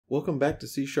Welcome back to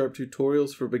C#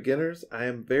 Tutorials for Beginners. I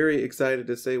am very excited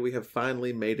to say we have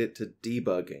finally made it to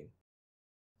debugging.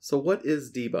 So what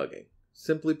is debugging?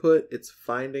 Simply put, it's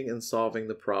finding and solving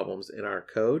the problems in our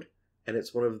code, and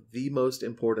it's one of the most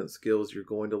important skills you're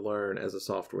going to learn as a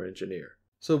software engineer.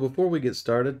 So before we get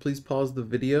started, please pause the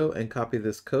video and copy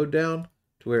this code down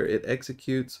to where it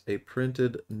executes a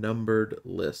printed numbered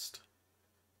list.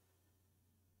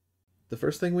 The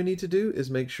first thing we need to do is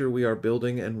make sure we are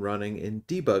building and running in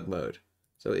debug mode.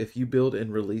 So if you build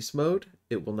in release mode,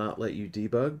 it will not let you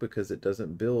debug because it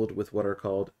doesn't build with what are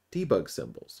called debug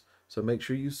symbols. So make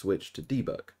sure you switch to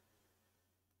debug.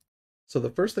 So the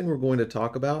first thing we're going to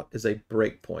talk about is a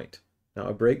breakpoint. Now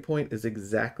a breakpoint is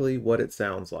exactly what it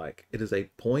sounds like. It is a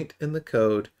point in the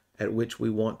code at which we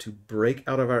want to break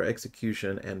out of our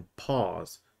execution and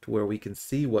pause to where we can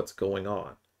see what's going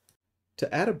on.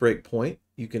 To add a breakpoint,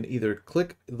 you can either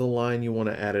click the line you want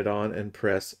to add it on and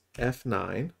press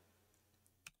F9,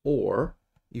 or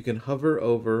you can hover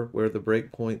over where the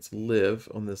breakpoints live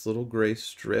on this little gray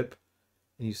strip,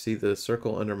 and you see the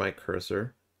circle under my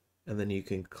cursor, and then you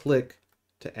can click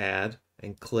to add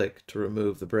and click to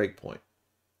remove the breakpoint.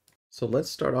 So let's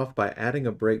start off by adding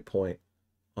a breakpoint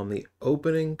on the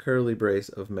opening curly brace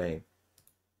of main.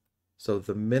 So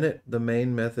the minute the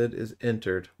main method is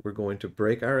entered, we're going to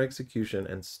break our execution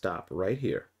and stop right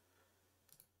here.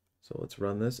 So let's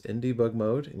run this in debug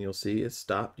mode and you'll see it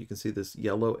stopped. You can see this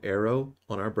yellow arrow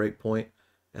on our breakpoint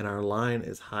and our line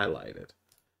is highlighted.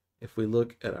 If we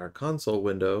look at our console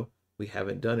window, we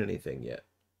haven't done anything yet.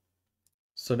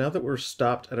 So now that we're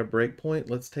stopped at a breakpoint,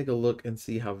 let's take a look and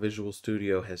see how Visual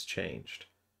Studio has changed.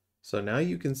 So now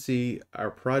you can see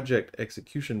our project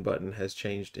execution button has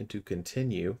changed into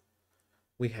continue.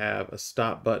 We have a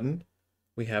stop button.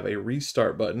 We have a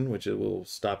restart button, which it will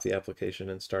stop the application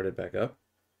and start it back up.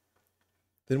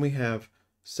 Then we have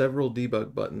several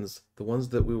debug buttons. The ones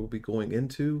that we will be going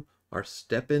into are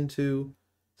step into,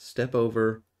 step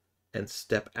over, and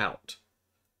step out.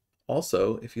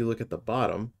 Also, if you look at the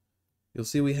bottom, you'll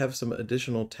see we have some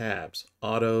additional tabs: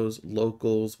 autos,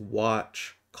 locals,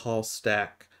 watch, call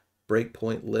stack,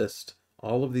 breakpoint list.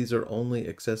 All of these are only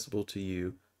accessible to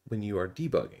you when you are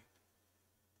debugging.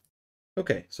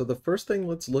 Okay, so the first thing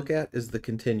let's look at is the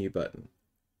continue button.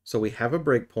 So we have a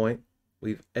breakpoint,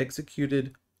 we've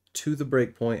executed to the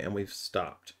breakpoint, and we've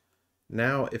stopped.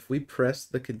 Now, if we press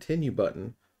the continue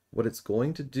button, what it's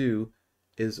going to do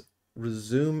is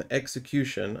resume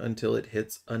execution until it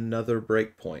hits another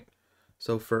breakpoint.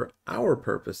 So for our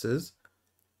purposes,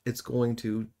 it's going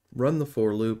to run the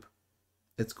for loop,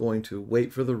 it's going to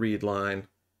wait for the read line,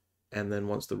 and then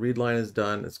once the read line is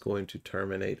done, it's going to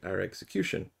terminate our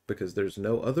execution because there's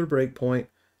no other breakpoint,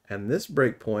 and this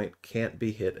breakpoint can't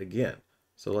be hit again.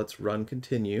 So let's run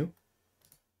continue,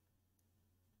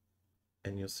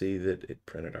 and you'll see that it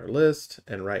printed our list,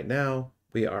 and right now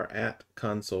we are at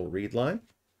console read line.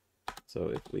 So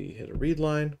if we hit a read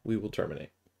line, we will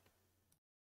terminate.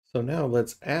 So now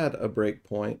let's add a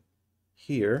breakpoint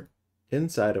here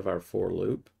inside of our for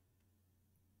loop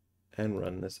and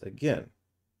run this again.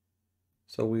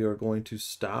 So we are going to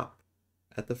stop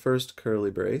at the first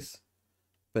curly brace,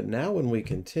 but now when we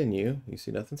continue, you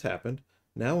see nothing's happened.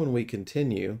 Now when we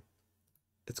continue,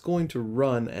 it's going to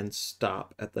run and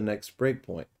stop at the next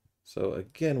breakpoint. So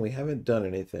again, we haven't done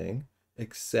anything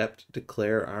except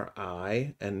declare our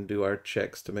I and do our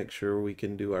checks to make sure we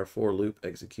can do our for loop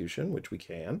execution, which we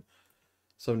can.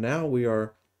 So now we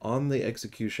are on the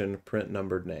execution print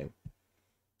numbered name.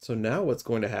 So now what's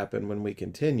going to happen when we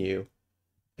continue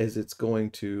is it's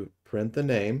going to print the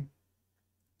name,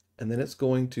 and then it's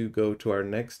going to go to our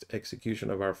next execution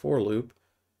of our for loop.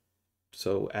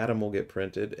 So Adam will get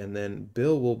printed, and then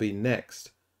Bill will be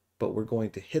next, but we're going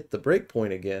to hit the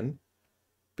breakpoint again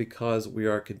because we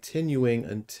are continuing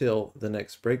until the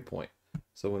next breakpoint.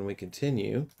 So when we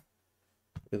continue,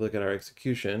 we look at our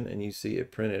execution and you see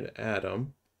it printed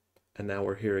Adam, and now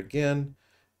we're here again.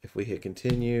 If we hit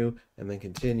continue and then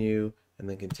continue and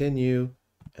then continue,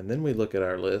 and then we look at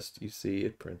our list, you see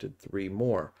it printed 3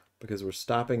 more because we're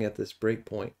stopping at this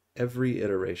breakpoint every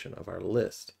iteration of our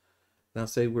list. Now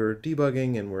say we're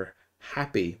debugging and we're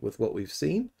happy with what we've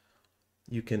seen,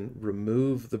 you can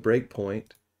remove the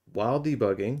breakpoint while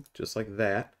debugging, just like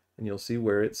that, and you'll see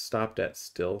where it's stopped at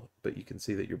still, but you can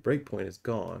see that your breakpoint is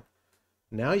gone.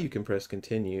 Now you can press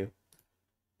continue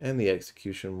and the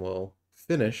execution will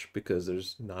finish because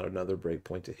there's not another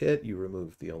breakpoint to hit. You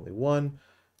remove the only one,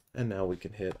 and now we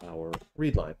can hit our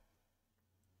read line.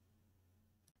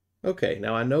 Okay,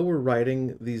 now I know we're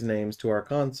writing these names to our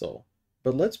console,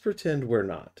 but let's pretend we're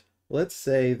not. Let's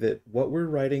say that what we're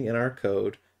writing in our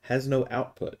code has no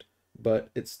output. but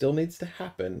it still needs to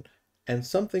happen, and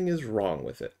something is wrong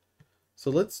with it.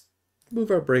 So let's move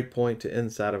our breakpoint to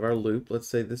inside of our loop. Let's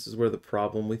say this is where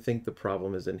we think the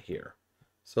problem is in here.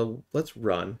 So let's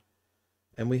run,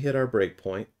 and we hit our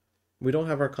breakpoint. We don't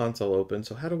have our console open,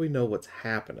 so how do we know what's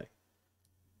happening?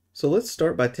 So let's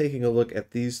start by taking a look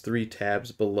at these three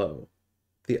tabs below.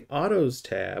 The Autos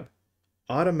tab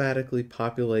automatically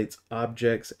populates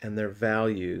objects and their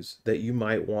values that you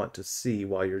might want to see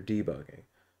while you're debugging.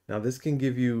 Now this can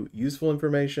give you useful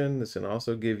information. This can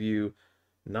also give you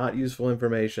not useful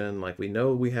information. Like we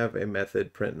know we have a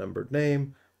method print numbered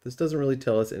name. This doesn't really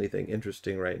tell us anything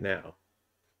interesting right now.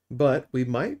 But we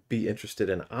might be interested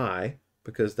in I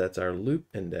because that's our loop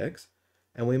index.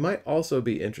 And we might also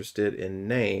be interested in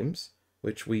names,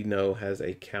 which we know has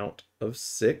a count of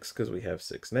 6 because we have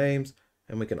 6 names.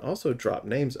 And we can also drop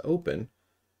names open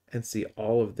and see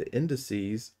all of the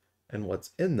indices and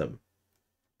what's in them.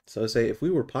 So say if we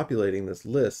were populating this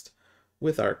list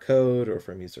with our code or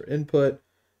from user input,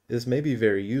 this may be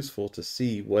very useful to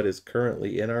see what is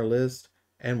currently in our list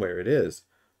and where it is,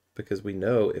 because we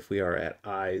know if we are at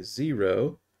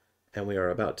I0 and we are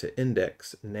about to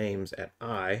index names at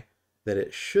I, that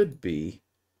it should be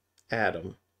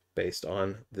Adam based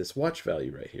on this watch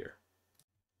value right here.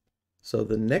 So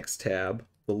the next tab,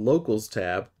 the Locals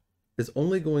tab, is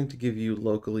only going to give you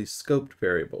locally scoped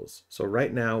variables. So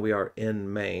right now we are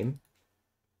in main.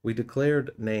 We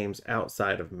declared names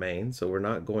outside of main, so we're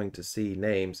not going to see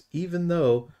names, even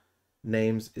though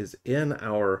names is in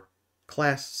our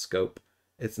class scope.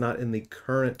 It's not in the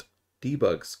current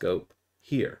debug scope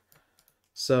here.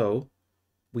 So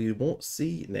we won't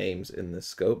see names in this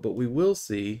scope, but we will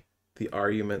see the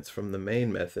arguments from the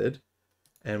main method,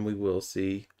 and we will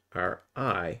see our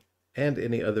I and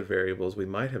any other variables we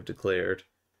might have declared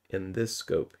in this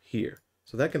scope here.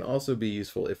 So that can also be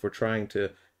useful if we're trying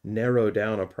to narrow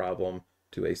down a problem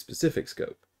to a specific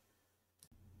scope.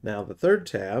 Now the third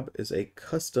tab is a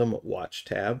custom watch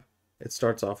tab. It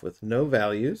starts off with no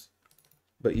values,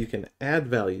 but you can add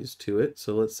values to it.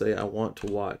 So let's say I want to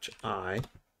watch I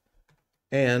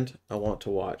and I want to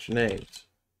watch names.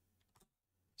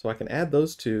 So I can add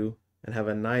those two and have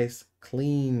a nice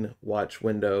clean watch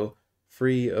window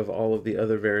free of all of the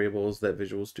other variables that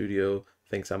Visual Studio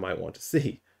thinks I might want to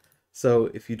see.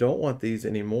 So if you don't want these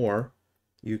anymore,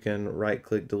 you can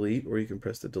right-click delete, or you can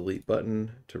press the delete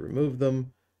button to remove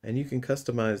them, and you can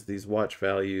customize these watch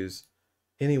values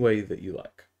any way that you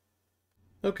like.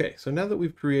 Okay, so now that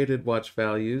we've created watch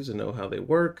values and know how they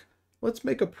work, let's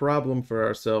make a problem for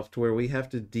ourselves to where we have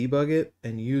to debug it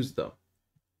and use them.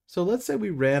 So let's say we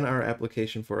ran our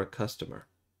application for a customer.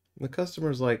 The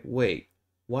customer's like, wait,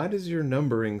 why does your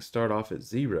numbering start off at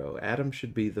 0? Adam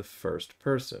should be the first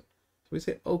person. So we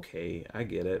say, okay, I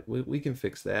get it. We can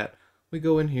fix that. We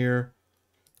go in here.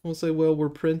 We'll say, well, we're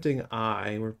printing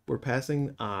I. We're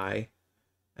passing I,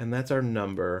 and that's our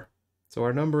number. So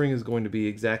our numbering is going to be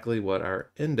exactly what our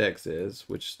index is,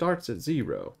 which starts at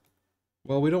 0.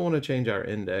 Well, we don't want to change our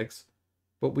index,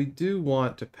 but we do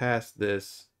want to pass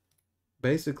this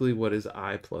basically what is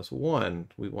I plus 1.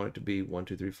 We want it to be 1,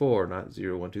 2, 3, 4, not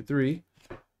 0, 1, 2, 3.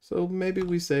 So maybe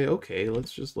we say, okay,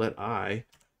 let's just let I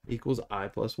equals I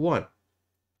plus 1.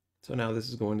 So now this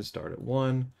is going to start at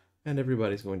 1, and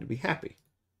everybody's going to be happy.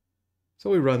 So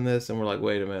we run this, and we're like,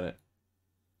 wait a minute.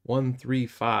 1, 3,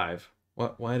 5.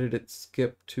 Why did it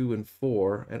skip 2 and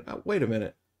 4? And wait a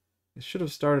minute. It should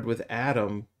have started with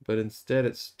Adam, but instead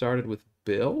it started with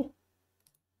Bill?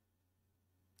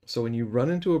 So when you run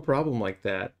into a problem like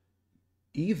that,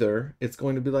 either it's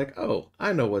going to be like, oh,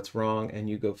 I know what's wrong, and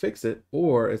you go fix it,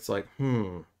 or it's like,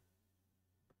 that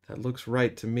looks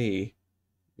right to me.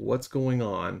 What's going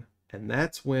on? And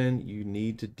that's when you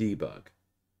need to debug.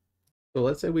 So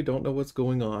let's say we don't know what's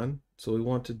going on, so we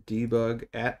want to debug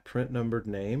at print numbered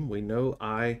name. We know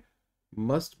I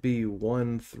must be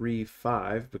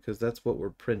 135 because that's what we're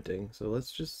printing. So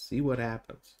let's just see what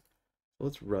happens. So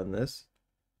let's run this.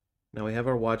 Now we have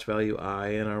our watch value I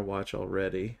in our watch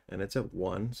already, and it's at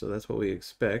 1, so that's what we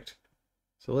expect.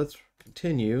 So let's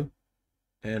continue,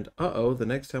 and the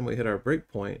next time we hit our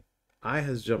breakpoint, I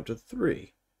has jumped to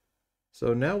 3.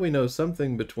 So now we know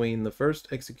something between the first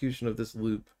execution of this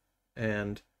loop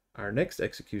and our next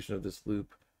execution of this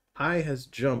loop, I has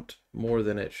jumped more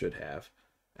than it should have,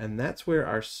 and that's where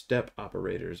our step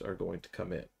operators are going to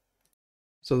come in.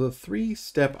 So the 3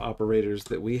 step operators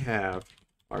that we have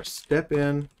are step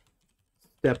in,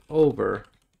 step over,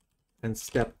 and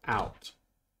step out.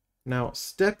 Now,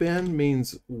 step in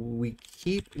means we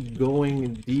keep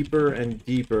going deeper and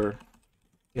deeper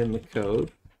in the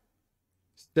code.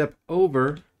 Step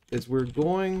over is we're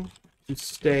going to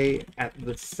stay at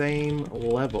the same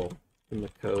level in the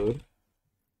code.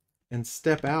 And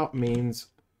step out means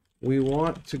we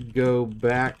want to go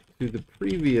back to the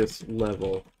previous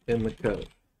level in the code.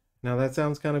 Now that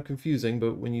sounds kind of confusing,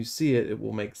 but when you see it, it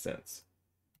will make sense.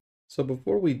 So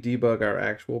before we debug our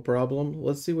actual problem,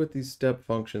 let's see what these step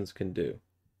functions can do.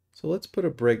 So let's put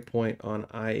a breakpoint on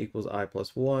I equals I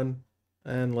plus 1,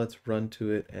 and let's run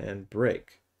to it and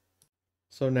break.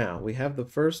 So now we have the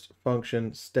first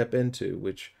function step into,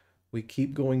 which we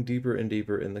keep going deeper and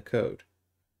deeper in the code.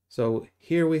 So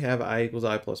here we have I equals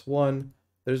I plus 1.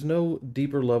 There's no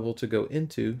deeper level to go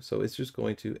into, so it's just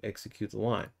going to execute the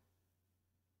line.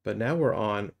 But now we're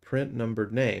on print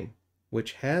numbered name,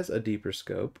 which has a deeper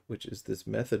scope, which is this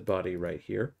method body right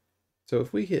here. So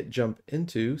if we hit jump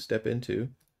into, step into,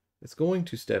 it's going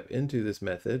to step into this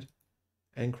method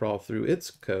and crawl through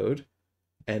its code.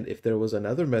 And if there was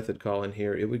another method call in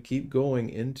here, it would keep going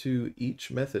into each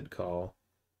method call,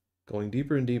 going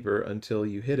deeper and deeper until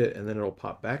you hit it, and then it'll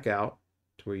pop back out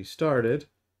to where you started,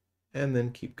 and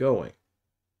then keep going.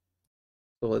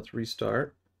 So let's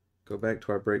restart, go back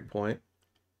to our breakpoint,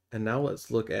 and now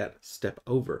let's look at step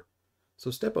over. So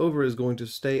step over is going to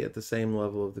stay at the same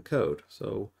level of the code.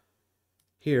 So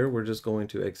here we're just going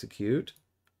to execute.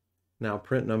 Now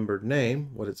print numbered name,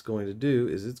 what it's going to do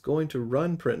is it's going to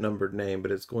run print numbered name,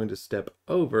 but it's going to step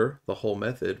over the whole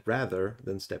method rather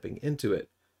than stepping into it.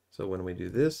 So when we do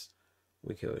this,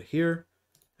 we go here,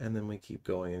 and then we keep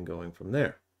going and going from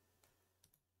there.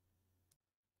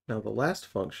 Now the last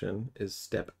function is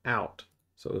step out.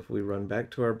 So if we run back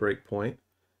to our breakpoint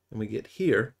and we get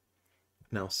here,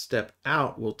 now step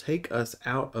out will take us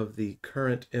out of the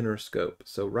current inner scope.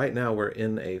 So right now we're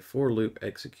in a for loop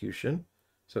execution.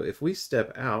 So if we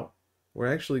step out,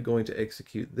 we're actually going to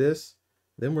execute this,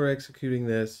 then we're executing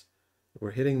this,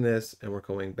 we're hitting this, and we're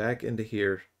going back into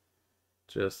here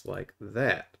just like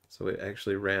that. So it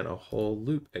actually ran a whole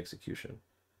loop execution.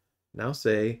 Now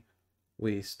say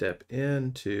we step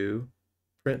into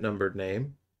print numbered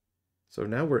name. So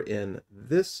now we're in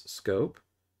this scope.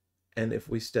 And if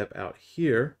we step out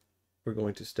here, we're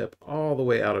going to step all the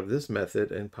way out of this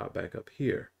method and pop back up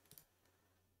here.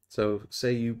 So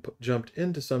say you jumped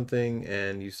into something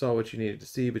and you saw what you needed to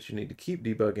see, but you need to keep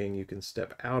debugging, you can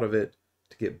step out of it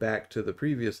to get back to the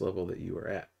previous level that you were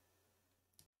at.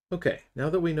 Okay, now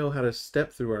that we know how to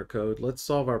step through our code, let's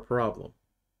solve our problem.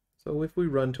 So if we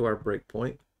run to our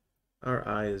breakpoint, our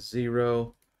I is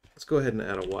 0. Let's go ahead and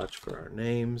add a watch for our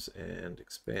names and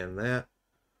expand that.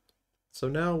 So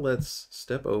now let's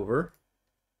step over.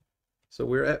 So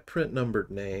we're at print numbered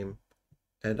name,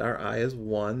 and our I is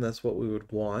 1. That's what we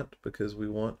would want because we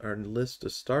want our list to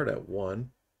start at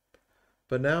 1.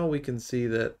 But now we can see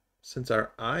that since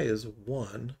our I is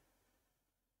 1,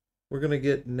 we're going to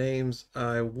get names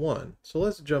I1. So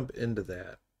let's jump into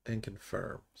that and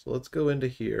confirm. So let's go into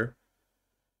here.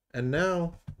 And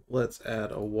now let's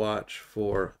add a watch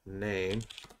for name.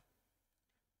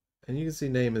 And you can see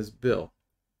name is Bill,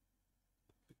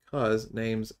 because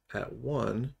names at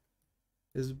 1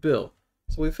 is Bill.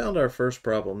 So we found our first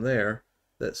problem there,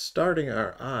 that starting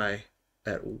our I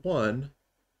at 1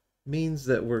 means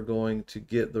that we're going to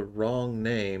get the wrong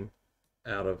name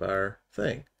out of our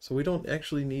thing. So we don't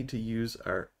actually need to use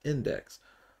our index.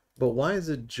 But why is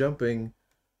it jumping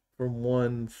from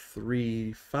 1,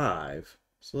 3, 5?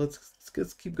 So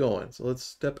let's keep going. So let's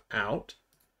step out,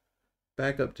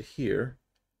 back up to here,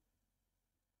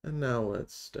 and now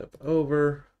let's step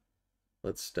over.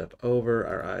 Let's step over.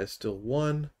 Our I is still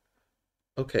 1.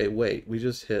 Okay, wait, we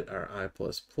just hit our I++.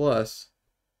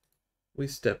 We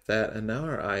step that, and now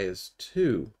our I is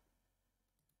 2.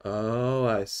 Oh,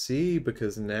 I see,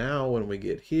 because now when we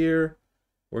get here,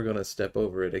 we're going to step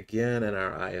over it again, and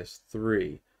our I is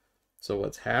 3. So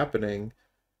what's happening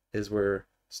is we're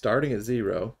starting at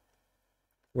 0.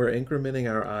 We're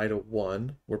incrementing our I to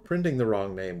 1. We're printing the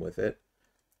wrong name with it.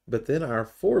 But then our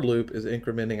for loop is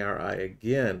incrementing our I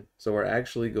again. So we're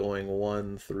actually going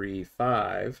 1, 3,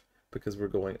 5 because we're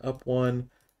going up 1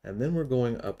 and then we're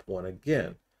going up 1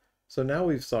 again. So now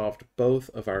we've solved both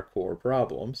of our core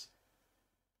problems.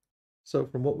 So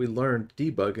from what we learned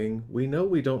debugging, we know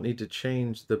we don't need to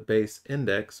change the base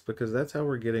index because that's how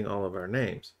we're getting all of our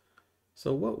names.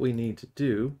 So what we need to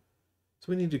do is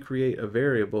we need to create a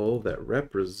variable that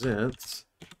represents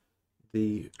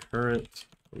the current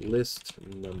list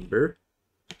number,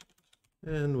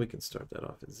 and we can start that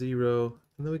off at 0,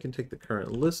 and then we can take the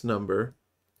current list number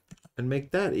and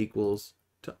make that equals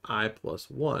to I plus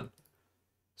 1.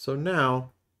 So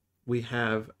now we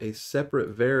have a separate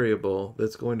variable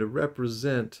that's going to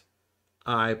represent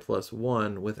I plus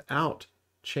 1 without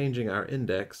changing our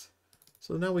index.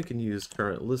 So now we can use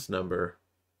current list number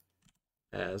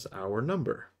as our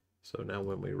number. So now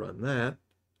when we run that,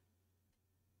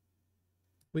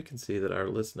 we can see that our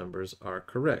list numbers are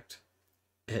correct.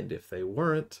 And if they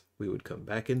weren't, we would come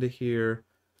back into here,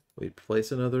 we'd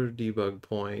place another debug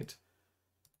point,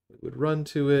 we would run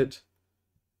to it,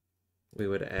 we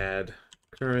would add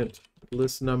current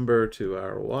list number to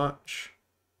our watch,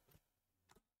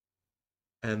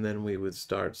 and then we would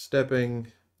start stepping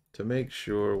to make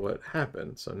sure what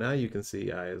happened. So now you can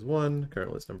see I is 1,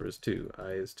 current list number is 2,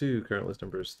 I is 2, current list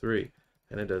number is 3,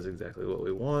 and it does exactly what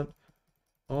we want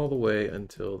all the way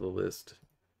until the list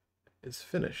is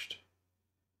finished.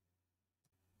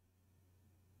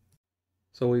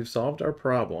 So we've solved our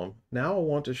problem. Now I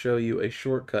want to show you a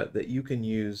shortcut that you can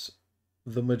use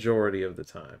the majority of the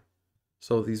time.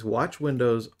 So these watch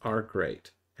windows are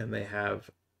great and they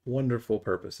have wonderful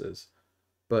purposes.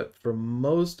 But for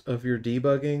most of your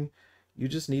debugging, you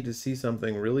just need to see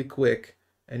something really quick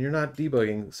and you're not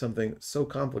debugging something so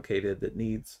complicated that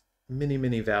needs many,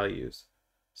 many values.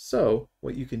 So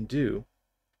what you can do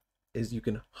is you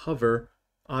can hover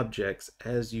objects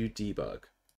as you debug.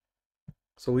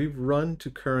 So we've run to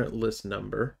current list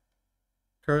number.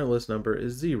 Current list number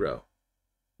is 0.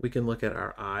 We can look at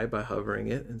our I by hovering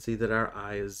it and see that our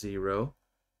I is 0.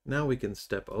 Now we can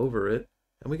step over it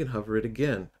and we can hover it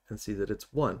again and see that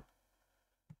it's 1.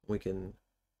 We can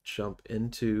jump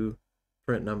into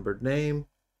print numbered name.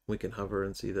 We can hover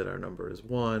and see that our number is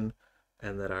 1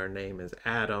 and that our name is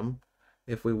Adam.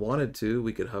 If we wanted to,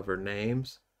 we could hover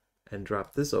names and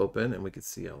drop this open and we could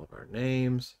see all of our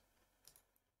names.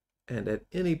 And at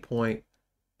any point,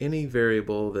 any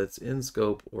variable that's in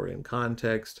scope or in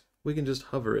context, we can just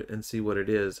hover it and see what it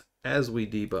is as we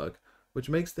debug, which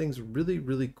makes things really,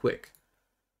 really quick.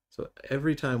 So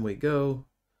every time we go,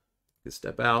 we can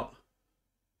step out,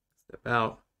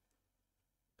 and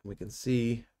we can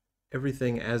see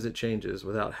everything as it changes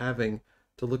without having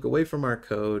to look away from our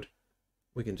code.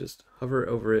 We can just hover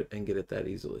over it and get it that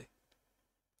easily.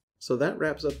 So that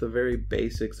wraps up the very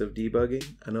basics of debugging.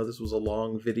 I know this was a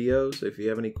long video, so if you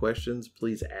have any questions,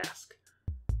 please ask.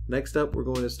 Next up, we're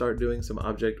going to start doing some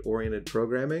object-oriented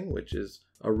programming, which is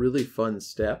a really fun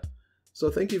step. So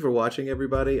thank you for watching,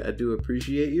 everybody. I do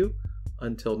appreciate you.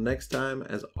 Until next time,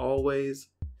 as always,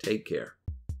 take care.